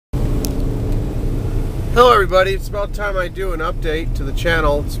Hello everybody, it's about time I do an update to the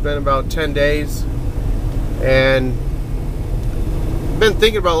channel. It's been about 10 days and been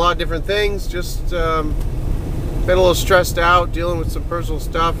thinking about a lot of different things. Just been a little stressed out, dealing with some personal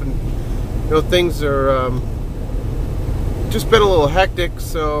stuff, and things are just been a little hectic.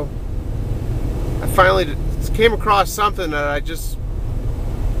 So I finally came across something that I just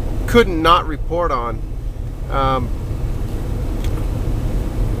couldn't not report on.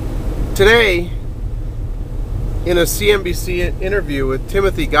 Today, in a CNBC interview with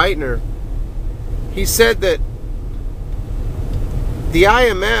Timothy Geithner, he said that the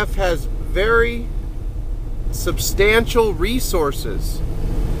IMF has very substantial resources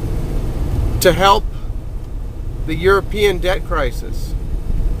to help the European debt crisis.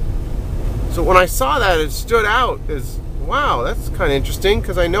 So when I saw that, it stood out as, wow, that's kind of interesting,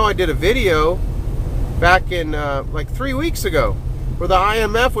 because I know I did a video back in like 3 weeks ago where the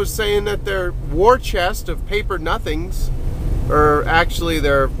IMF was saying that their war chest of paper nothings, or actually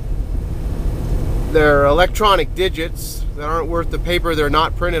their electronic digits that aren't worth the paper they're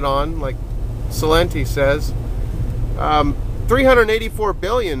not printed on, like Salenti says, 384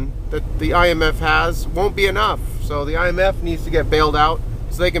 billion that the IMF has won't be enough. So the IMF needs to get bailed out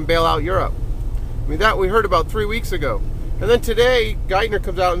so they can bail out Europe. I mean, that we heard about 3 weeks ago. And then today, Geithner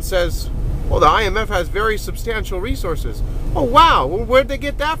comes out and says, well, the IMF has very substantial resources. Oh, wow, well, where'd they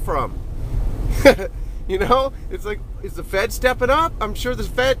get that from? It's like, is the Fed stepping up? I'm sure the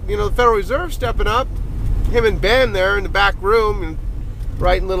Fed, the Federal Reserve stepping up. Him and Ben there in the back room and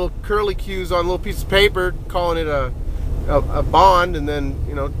writing little curly cues on a little piece of paper, calling it a bond. And then,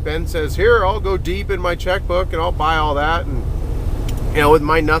 Ben says, here, I'll go deep in my checkbook and I'll buy all that. And, with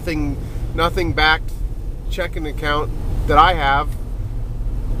my nothing backed checking account that I have,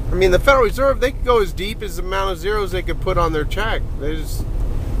 I mean, the Federal Reserve, they could go as deep as the amount of zeros they could put on their check. They just,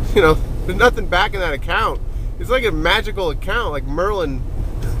 there's nothing back in that account. It's like a magical account, like Merlin,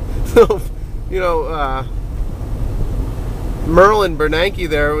 Merlin Bernanke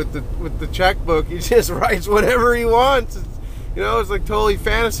there with the checkbook. He just writes whatever he wants. It's like totally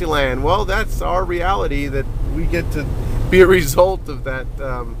fantasy land. Well, that's our reality, that we get to be a result of that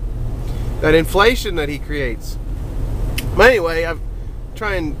that inflation that he creates. But anyway, I'm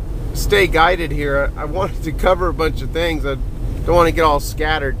trying to stay guided here. I wanted to cover a bunch of things. I don't want to get all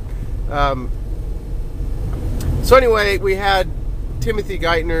scattered. So anyway, we had Timothy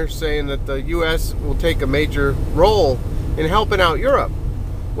Geithner saying that the U.S. will take a major role in helping out Europe.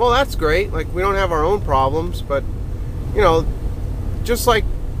 Well, that's great. Like, we don't have our own problems, but just like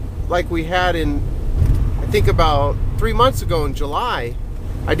we had in, I think about 3 months ago in July,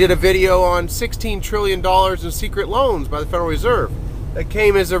 I did a video on $16 trillion in secret loans by the Federal Reserve that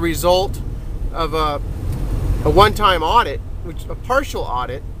came as a result of a one-time audit, a partial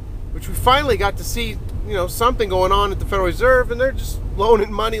audit, which we finally got to see, something going on at the Federal Reserve, and they're just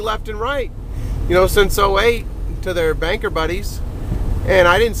loaning money left and right, since 2008 to their banker buddies. And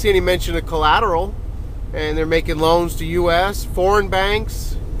I didn't see any mention of collateral, and they're making loans to U.S., foreign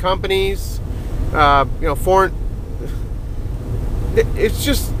banks, companies, foreign. It's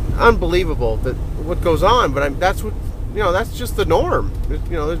just unbelievable that what goes on, but that's what, that's just the norm.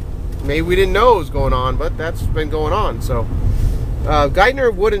 Maybe we didn't know it was going on, but that's been going on. So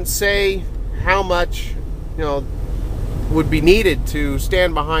Geithner wouldn't say how much would be needed to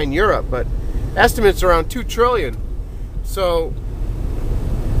stand behind Europe, but estimates around $2 trillion. So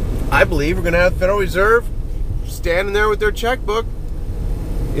I believe we're going to have the Federal Reserve standing there with their checkbook.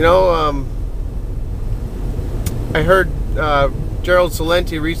 I heard Gerald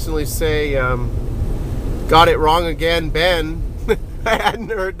Salenti recently say, got it wrong again, Ben. I hadn't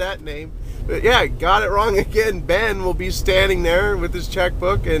heard that name. But yeah, got it wrong again, Ben will be standing there with his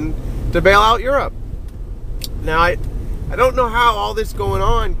checkbook and to bail out Europe. Now, I don't know how all this going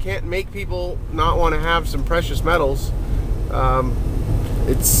on can't make people not want to have some precious metals.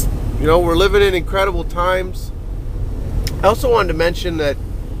 It's, we're living in incredible times. I also wanted to mention that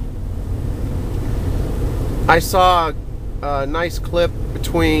I saw a nice clip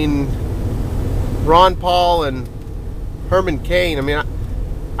between Ron Paul and Herman Cain. I mean,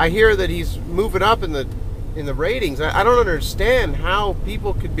 I hear that he's moving up in the ratings. I don't understand how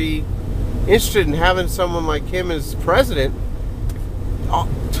people could be interested in having someone like him as president.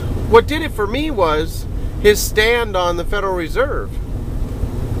 What did it for me was his stand on the Federal Reserve.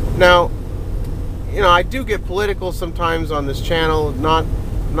 Now, I do get political sometimes on this channel, not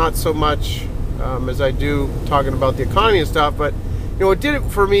so much as I do talking about the economy and stuff, but it did it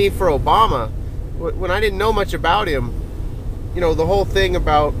for me for Obama. When I didn't know much about him, the whole thing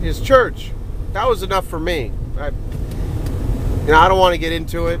about his church, that was enough for me. I don't want to get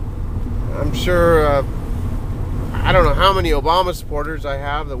into it. I'm sure I don't know how many Obama supporters I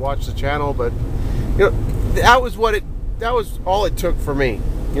have that watch the channel, but that was all it took for me.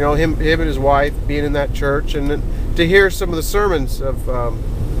 Him and his wife being in that church, and then to hear some of the sermons of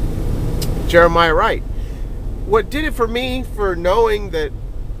Jeremiah Wright. What did it for me, for knowing that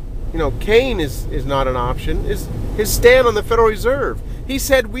Kane is not an option, is his stand on the Federal Reserve. He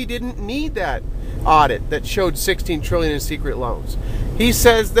said we didn't need that audit that showed $16 trillion in secret loans. He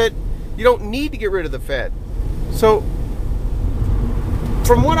says that you don't need to get rid of the Fed. So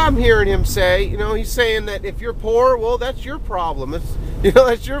from what I'm hearing him say, he's saying that if you're poor, well, that's your problem.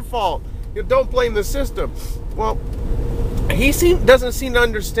 That's your fault. Don't blame the system. Well, he doesn't seem to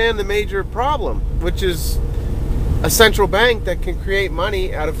understand the major problem, which is a central bank that can create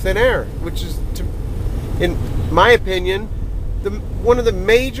money out of thin air, which is, in my opinion, one of the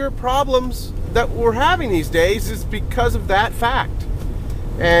major problems that we're having these days is because of that fact.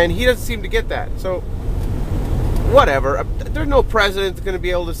 And he doesn't seem to get that. So, whatever. There's no president that's going to be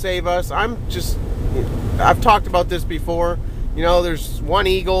able to save us. I've talked about this before. There's one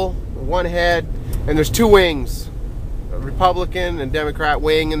eagle, one head, and there's two wings. A Republican and Democrat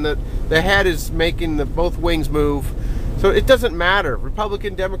wing, and the head is making both wings move. So it doesn't matter.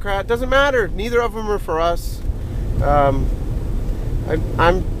 Republican, Democrat, doesn't matter. Neither of them are for us. I'm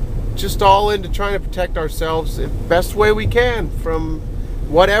just all into trying to protect ourselves the best way we can from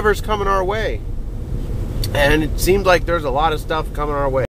whatever's coming our way. And it seems like there's a lot of stuff coming our way.